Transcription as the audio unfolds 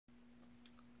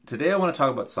Today I want to talk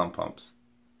about sump pumps.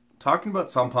 Talking about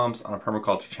sump pumps on a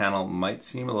permaculture channel might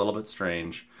seem a little bit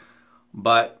strange,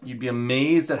 but you'd be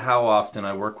amazed at how often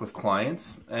I work with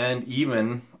clients, and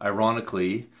even,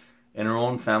 ironically, in our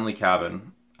own family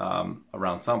cabin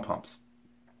around sump pumps.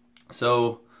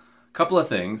 So, a couple of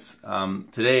things.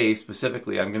 Today,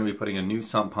 specifically, I'm going to be putting a new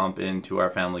sump pump into our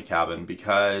family cabin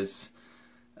because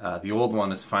the old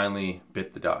one has finally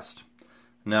bit the dust.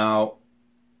 Now,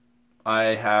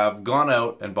 I have gone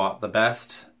out and bought the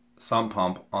best sump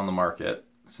pump on the market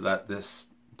so that this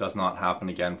does not happen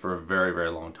again for a very, very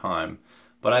long time.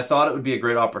 But I thought it would be a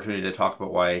great opportunity to talk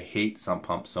about why I hate sump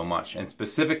pumps so much, and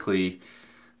specifically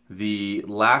the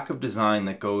lack of design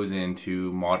that goes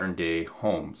into modern day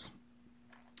homes.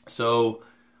 So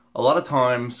a lot of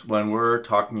times when we're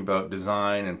talking about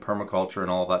design and permaculture and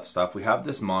all that stuff, we have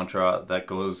this mantra that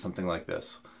goes something like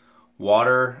this: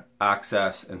 water,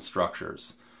 access, and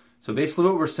structures. So basically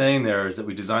what we're saying there is that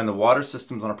we design the water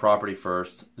systems on a property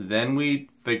first, then we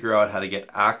figure out how to get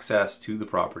access to the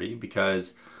property,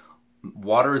 because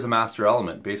water is a master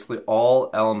element. Basically all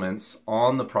elements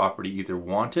on the property either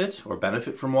want it or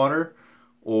benefit from water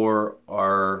or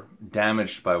are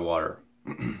damaged by water.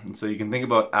 And so you can think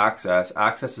about access.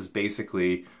 Access is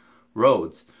basically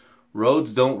roads.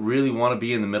 Roads don't really want to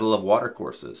be in the middle of water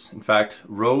courses. In fact,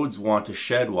 roads want to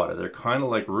shed water. They're kind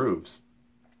of like roofs.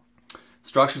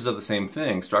 Structures are the same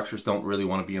thing. Structures don't really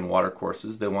want to be in water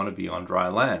courses. They want to be on dry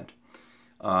land.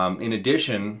 In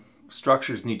addition,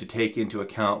 structures need to take into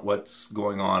account what's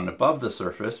going on above the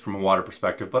surface from a water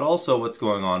perspective, but also what's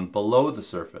going on below the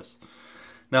surface.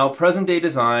 Now, present day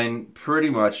design pretty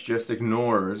much just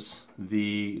ignores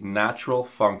the natural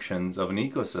functions of an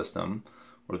ecosystem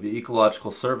or the ecological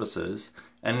services.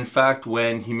 And in fact,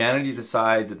 when humanity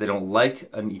decides that they don't like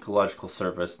an ecological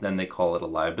service, then they call it a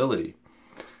liability.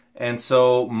 And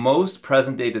so most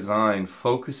present-day design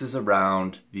focuses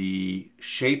around the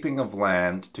shaping of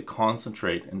land to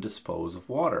concentrate and dispose of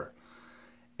water.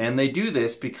 And they do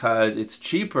this because it's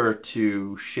cheaper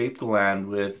to shape the land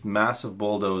with massive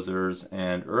bulldozers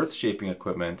and earth-shaping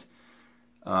equipment,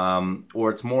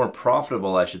 or it's more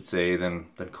profitable, I should say, than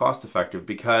cost-effective,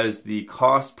 because the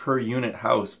cost per unit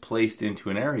house placed into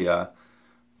an area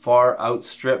far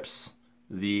outstrips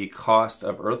the cost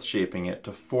of earth shaping it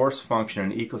to force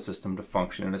function an ecosystem to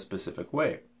function in a specific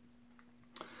way.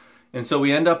 And so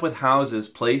we end up with houses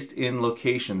placed in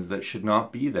locations that should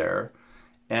not be there,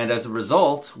 and as a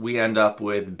result we end up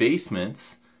with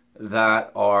basements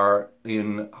that are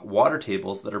in water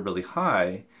tables that are really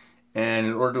high, and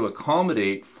in order to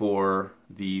accommodate for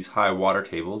these high water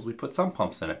tables we put sump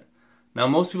pumps in it. Now,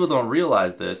 most people don't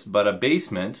realize this, but a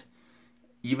basement,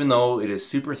 even though it is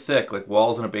super thick, like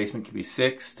walls in a basement can be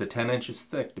 6 to 10 inches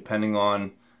thick depending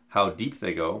on how deep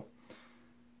they go,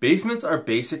 basements are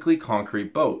basically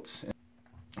concrete boats.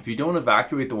 If you don't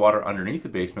evacuate the water underneath the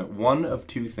basement, one of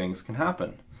two things can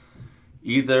happen.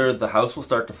 Either the house will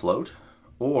start to float,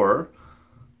 or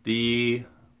the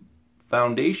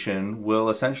foundation will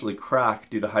essentially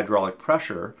crack due to hydraulic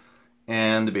pressure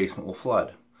and the basement will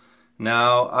flood.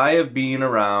 Now, I have been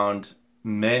around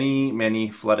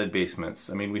many flooded basements.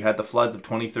 I mean, we had the floods of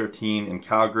 2013 in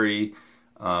Calgary.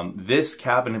 This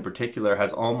cabin in particular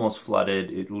has almost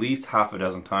flooded at least half a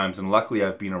dozen times, and luckily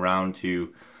I've been around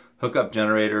to hook up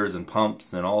generators and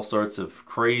pumps and all sorts of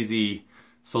crazy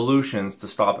solutions to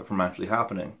stop it from actually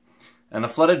happening. And a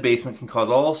flooded basement can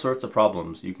cause all sorts of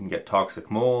problems. You can get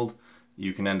toxic mold.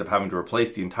 You can end up having to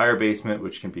replace the entire basement,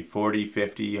 which can be $40,000,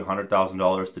 $50,000,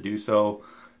 $100,000 to do so.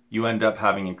 You end up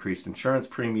having increased insurance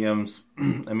premiums.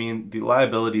 I mean, the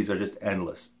liabilities are just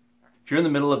endless. If you're in the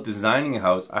middle of designing a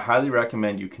house, I highly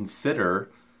recommend you consider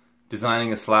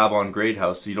designing a slab-on-grade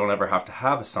house so you don't ever have to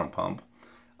have a sump pump.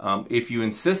 If you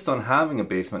insist on having a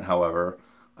basement, however,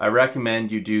 I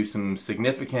recommend you do some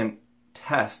significant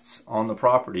tests on the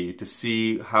property to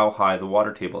see how high the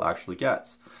water table actually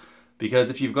gets.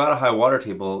 Because if you've got a high water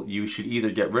table, you should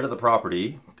either get rid of the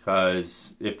property,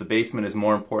 because if the basement is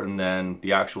more important than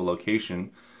the actual location,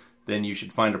 then you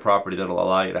should find a property that'll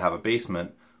allow you to have a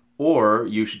basement, or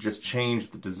you should just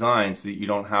change the design so that you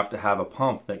don't have to have a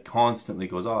pump that constantly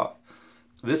goes off.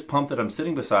 This pump that I'm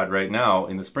sitting beside right now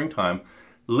in the springtime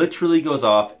literally goes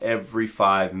off every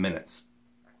 5 minutes.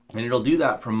 And it'll do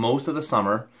that for most of the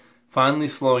summer, finally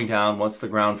slowing down once the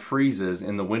ground freezes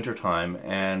in the wintertime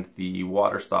and the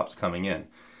water stops coming in.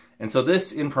 And so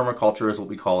this in permaculture is what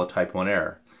we call a type 1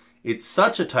 error. It's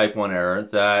such a type 1 error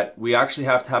that we actually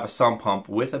have to have a sump pump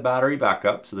with a battery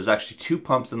backup. So there's actually 2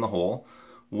 pumps in the hole.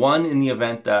 One in the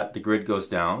event that the grid goes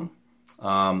down,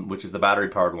 which is the battery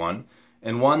powered one,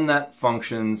 and one that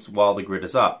functions while the grid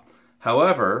is up.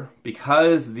 However,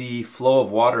 because the flow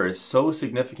of water is so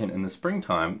significant in the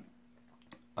springtime,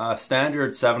 a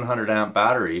standard 700 amp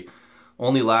battery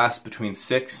only lasts between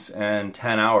 6 and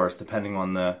 10 hours depending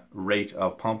on the rate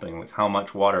of pumping, like how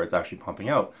much water it's actually pumping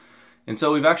out. And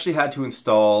so we've actually had to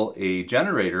install a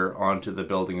generator onto the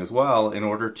building as well in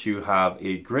order to have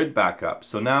a grid backup.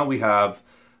 So now we have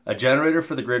a generator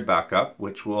for the grid backup,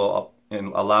 which will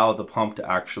allow the pump to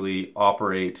actually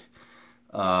operate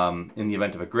in the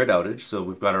event of a grid outage. So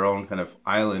we've got our own kind of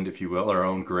island, if you will, our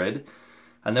own grid.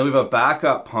 And then we have a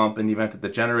backup pump in the event that the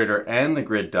generator and the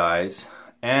grid dies.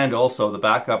 And also the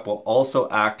backup will also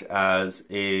act as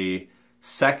a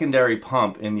secondary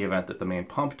pump in the event that the main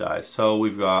pump dies. So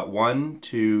we've got 1,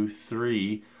 2,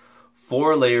 3,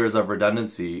 4 layers of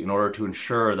redundancy in order to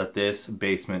ensure that this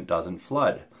basement doesn't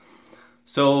flood.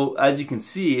 So as you can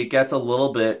see, it gets a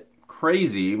little bit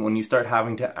crazy when you start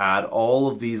having to add all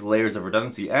of these layers of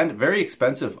redundancy, and very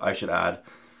expensive, I should add,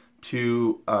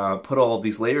 to put all of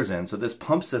these layers in. So this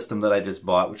pump system that I just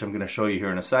bought, which I'm going to show you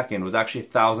here in a second, was actually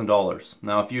 $1,000.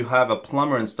 Now if you have a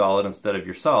plumber install it instead of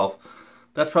yourself,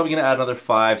 that's probably going to add another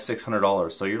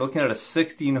 $500–600. So you're looking at a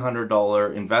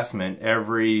 $1,600 investment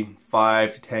every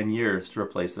 5 to 10 years to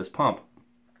replace this pump.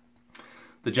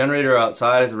 The generator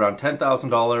outside is around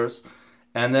 $10,000.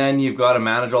 And then you've got to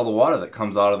manage all the water that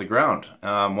comes out of the ground.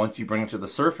 Once you bring it to the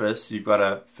surface, you've got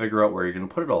to figure out where you're going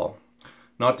to put it all.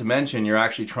 Not to mention, you're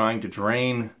actually trying to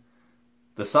drain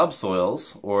the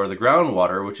subsoils or the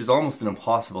groundwater, which is almost an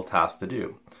impossible task to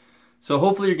do. So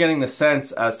hopefully you're getting the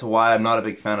sense as to why I'm not a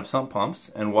big fan of sump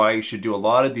pumps and why you should do a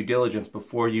lot of due diligence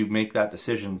before you make that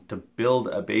decision to build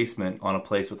a basement on a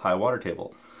place with high water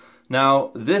table.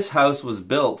 Now, this house was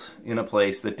built in a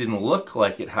place that didn't look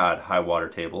like it had high water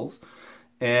tables.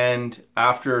 And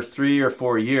after 3 or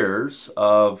 4 years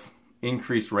of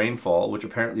increased rainfall, which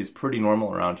apparently is pretty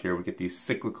normal around here, we get these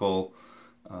cyclical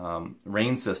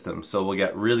rain systems. So we'll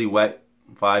get really wet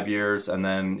 5 years and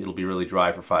then it'll be really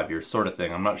dry for 5 years, sort of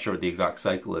thing. I'm not sure what the exact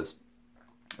cycle is.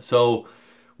 So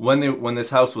when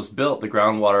this house was built, the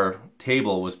groundwater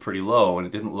table was pretty low and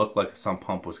it didn't look like a sump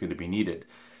pump was going to be needed.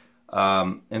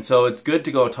 And so it's good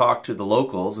to go talk to the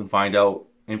locals and find out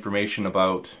information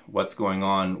about what's going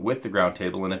on with the ground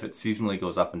table and if it seasonally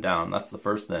goes up and down. That's the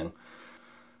first thing.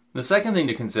 The second thing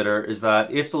to consider is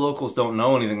that if the locals don't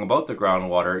know anything about the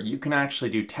groundwater, you can actually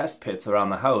do test pits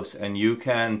around the house and you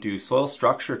can do soil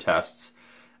structure tests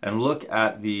and look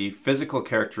at the physical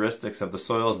characteristics of the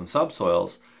soils and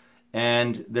subsoils.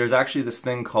 And there's actually this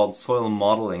thing called soil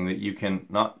modeling that you can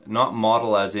not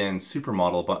model as in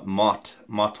supermodel, but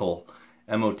model,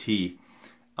 M-O-T.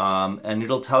 And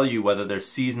it'll tell you whether there's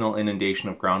seasonal inundation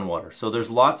of groundwater. So there's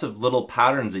lots of little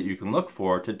patterns that you can look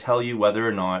for to tell you whether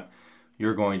or not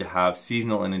you're going to have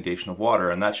seasonal inundation of water.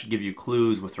 And that should give you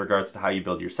clues with regards to how you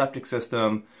build your septic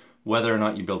system, whether or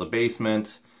not you build a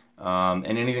basement, and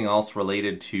anything else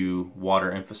related to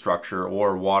water infrastructure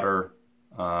or water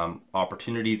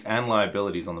opportunities and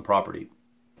liabilities on the property.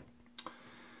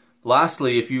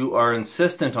 Lastly, if you are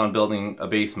insistent on building a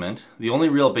basement, the only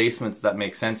real basements that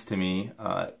make sense to me,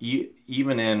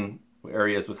 even in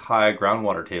areas with high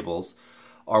groundwater tables,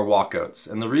 are walkouts.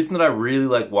 And the reason that I really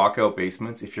like walkout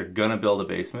basements, if you're gonna build a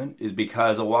basement, is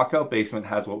because a walkout basement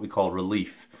has what we call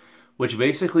relief, which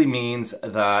basically means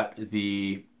that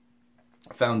the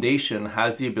foundation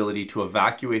has the ability to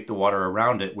evacuate the water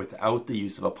around it without the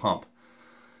use of a pump.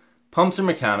 Pumps are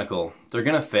mechanical, they're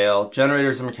gonna fail.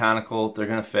 Generators are mechanical, they're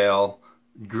gonna fail.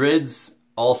 Grids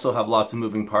also have lots of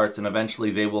moving parts and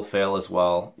eventually they will fail as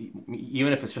well,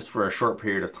 even if it's just for a short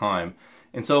period of time.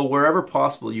 And so wherever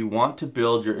possible, you want to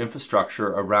build your infrastructure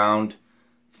around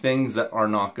things that are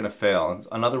not gonna fail.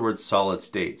 In other words, solid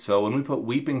state. So when we put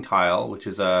weeping tile, which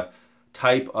is a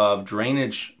type of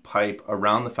drainage pipe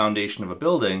around the foundation of a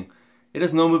building, it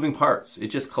has no moving parts. It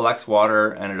just collects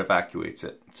water and it evacuates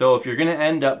it. So if you're going to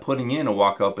end up putting in a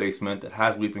walkout basement that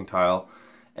has weeping tile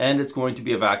and it's going to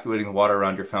be evacuating the water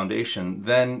around your foundation,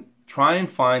 then try and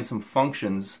find some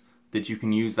functions that you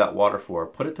can use that water for.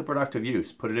 Put it to productive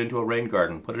use. Put it into a rain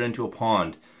garden. Put it into a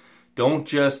pond. Don't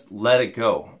just let it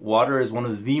go. Water is one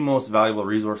of the most valuable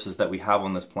resources that we have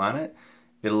on this planet.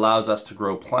 It allows us to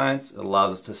grow plants, it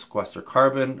allows us to sequester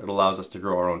carbon, it allows us to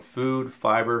grow our own food,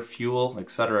 fiber, fuel,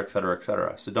 etc., etc.,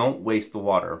 etc. So don't waste the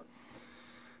water.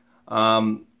 So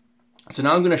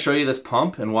now I'm going to show you this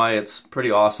pump and why it's pretty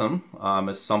awesome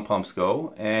as sump pumps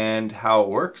go and how it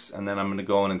works, and then I'm going to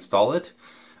go and install it.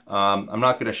 I'm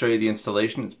not going to show you the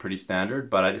installation, it's pretty standard,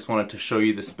 but I just wanted to show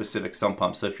you the specific sump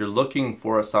pump. So if you're looking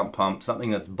for a sump pump, something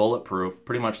that's bulletproof,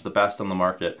 pretty much the best on the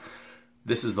market,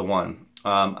 this is the one.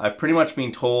 I've pretty much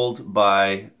been told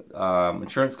by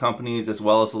insurance companies as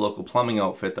well as the local plumbing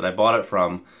outfit that I bought it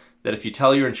from that if you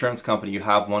tell your insurance company you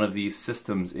have one of these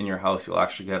systems in your house, you'll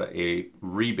actually get a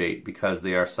rebate because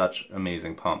they are such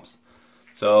amazing pumps.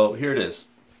 So here it is.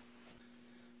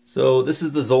 So this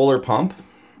is the Zoller pump,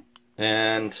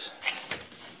 and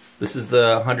this is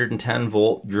the 110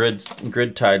 volt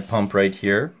grid tied pump right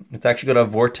here. It's actually got a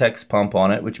vortex pump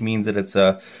on it, which means that it's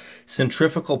a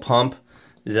centrifugal pump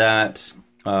that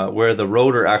where the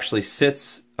rotor actually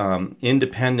sits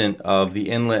independent of the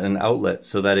inlet and outlet,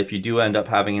 so that if you do end up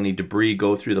having any debris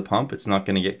go through the pump, it's not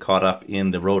going to get caught up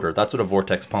in the rotor. That's what a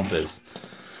vortex pump is.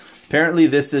 Apparently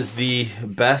this is the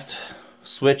best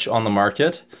switch on the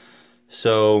market.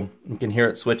 So you can hear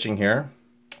it switching here.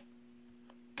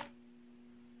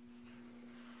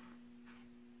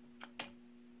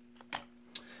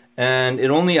 And it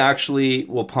only actually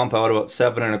will pump out about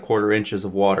 7¼ inches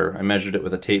of water. I measured it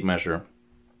with a tape measure.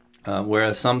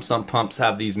 Whereas some sump pumps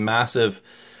have these massive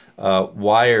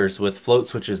wires with float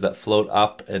switches that float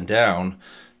up and down.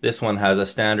 This one has a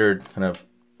standard kind of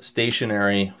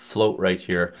stationary float right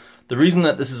here. The reason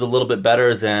that this is a little bit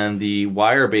better than the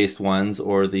wire-based ones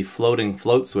or the floating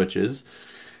float switches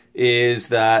is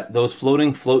that those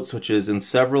floating float switches in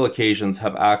several occasions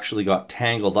have actually got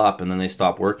tangled up and then they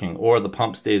stop working, or the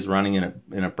pump stays running and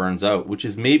it burns out, which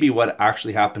is maybe what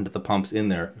actually happened to the pumps in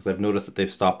there, because I've noticed that they've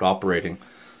stopped operating,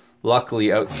 luckily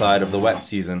outside of the wet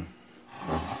season.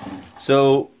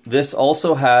 So this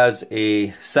also has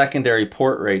a secondary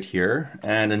port right here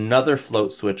and another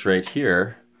float switch right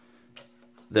here.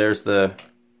 There's the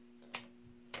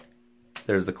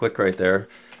click right there.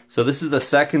 So this is the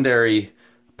secondary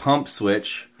pump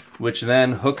switch, which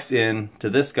then hooks in to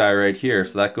this guy right here.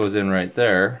 So that goes in right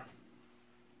there.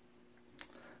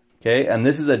 Okay, and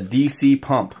this is a DC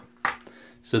pump.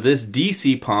 So this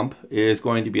DC pump is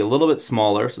going to be a little bit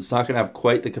smaller, so it's not going to have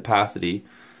quite the capacity.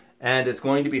 And it's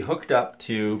going to be hooked up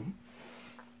to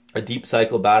a deep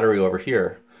cycle battery over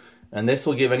here. And this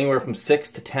will give anywhere from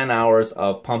 6 to 10 hours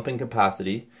of pumping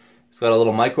capacity. It's got a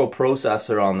little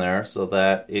microprocessor on there so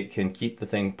that it can keep the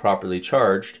thing properly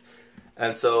charged.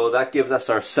 And so that gives us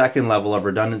our second level of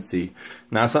redundancy.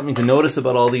 Now, something to notice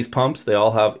about all these pumps, they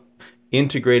all have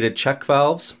integrated check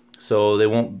valves, so they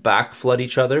won't back flood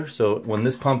each other. So when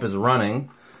this pump is running,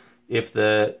 if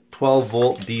the 12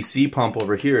 volt DC pump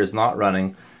over here is not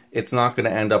running, it's not going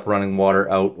to end up running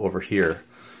water out over here.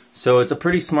 So it's a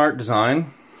pretty smart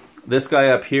design. This guy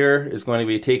up here is going to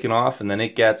be taken off, and then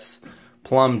it gets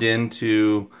plumbed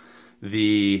into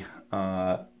the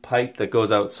pipe that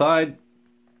goes outside,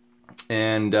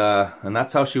 and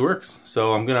that's how she works.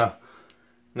 So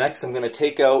next I'm gonna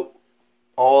take out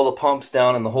all the pumps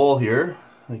down in the hole here.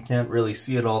 I can't really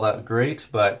see it all that great,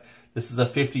 but this is a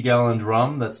 50-gallon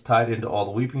drum that's tied into all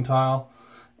the weeping tile.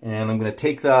 And I'm going to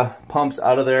take the pumps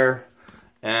out of there,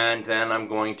 and then I'm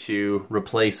going to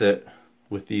replace it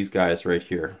with these guys right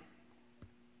here.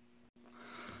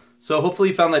 So hopefully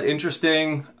you found that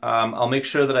interesting. I'll make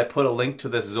sure that I put a link to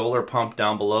this Zoller pump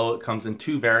down below. It comes in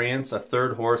two variants, a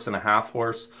 1/3 horse and a 1/2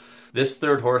 horse. This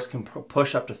 1/3 horse can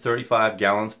push up to 35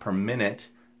 gallons per minute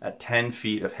at 10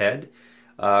 feet of head.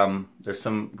 There's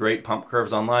some great pump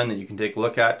curves online that you can take a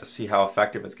look at to see how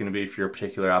effective it's going to be for your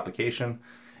particular application.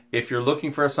 If you're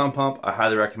looking for a sump pump, I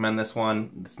highly recommend this one.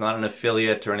 It's not an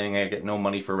affiliate or anything. I get no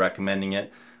money for recommending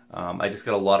it. I just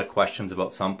get a lot of questions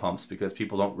about sump pumps because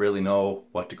people don't really know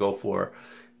what to go for.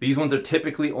 These ones are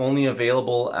typically only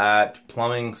available at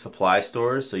plumbing supply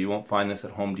stores, so you won't find this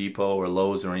at Home Depot or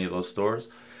Lowe's or any of those stores.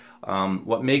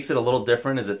 What makes it a little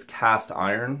different is it's cast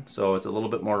iron, so it's a little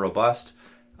bit more robust.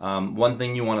 One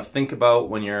thing you want to think about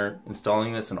when you're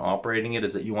installing this and operating it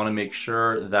is that you want to make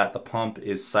sure that the pump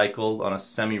is cycled on a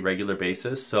semi-regular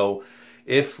basis. So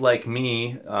if, like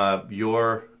me,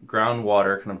 your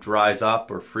groundwater kind of dries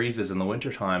up or freezes in the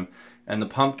wintertime and the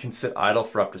pump can sit idle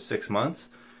for up to 6 months,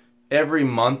 every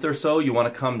month or so you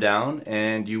want to come down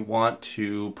and you want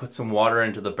to put some water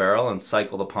into the barrel and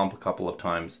cycle the pump a couple of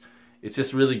times. It's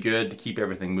just really good to keep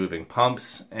everything moving.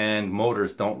 Pumps and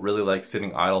motors don't really like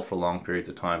sitting idle for long periods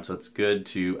of time, so it's good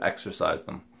to exercise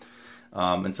them.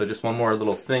 And so just one more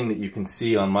little thing that you can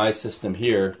see on my system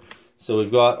here. So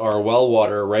we've got our well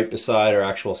water right beside our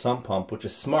actual sump pump, which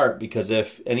is smart because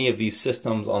if any of these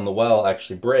systems on the well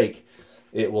actually break,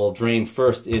 it will drain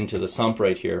first into the sump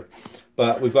right here.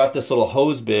 But we've got this little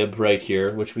hose bib right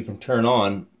here, which we can turn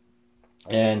on,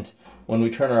 and when we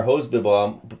turn our hose bib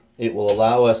on, it will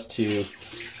allow us to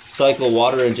cycle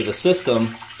water into the system,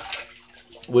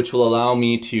 which will allow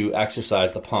me to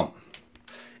exercise the pump.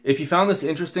 If you found this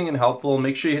interesting and helpful,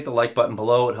 make sure you hit the like button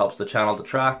below. It helps the channel to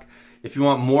track. If you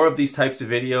want more of these types of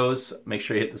videos, make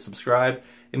sure you hit the subscribe.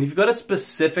 And if you've got a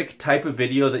specific type of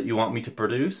video that you want me to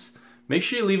produce, make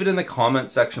sure you leave it in the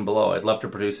comment section below. I'd love to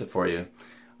produce it for you.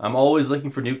 I'm always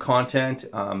looking for new content,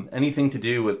 anything to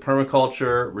do with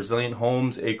permaculture, resilient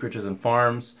homes, acreages and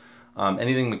farms,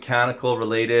 anything mechanical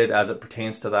related as it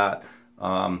pertains to that.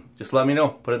 Just let me know,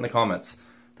 put it in the comments.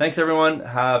 Thanks everyone,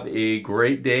 have a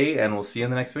great day, and we'll see you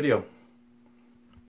in the next video.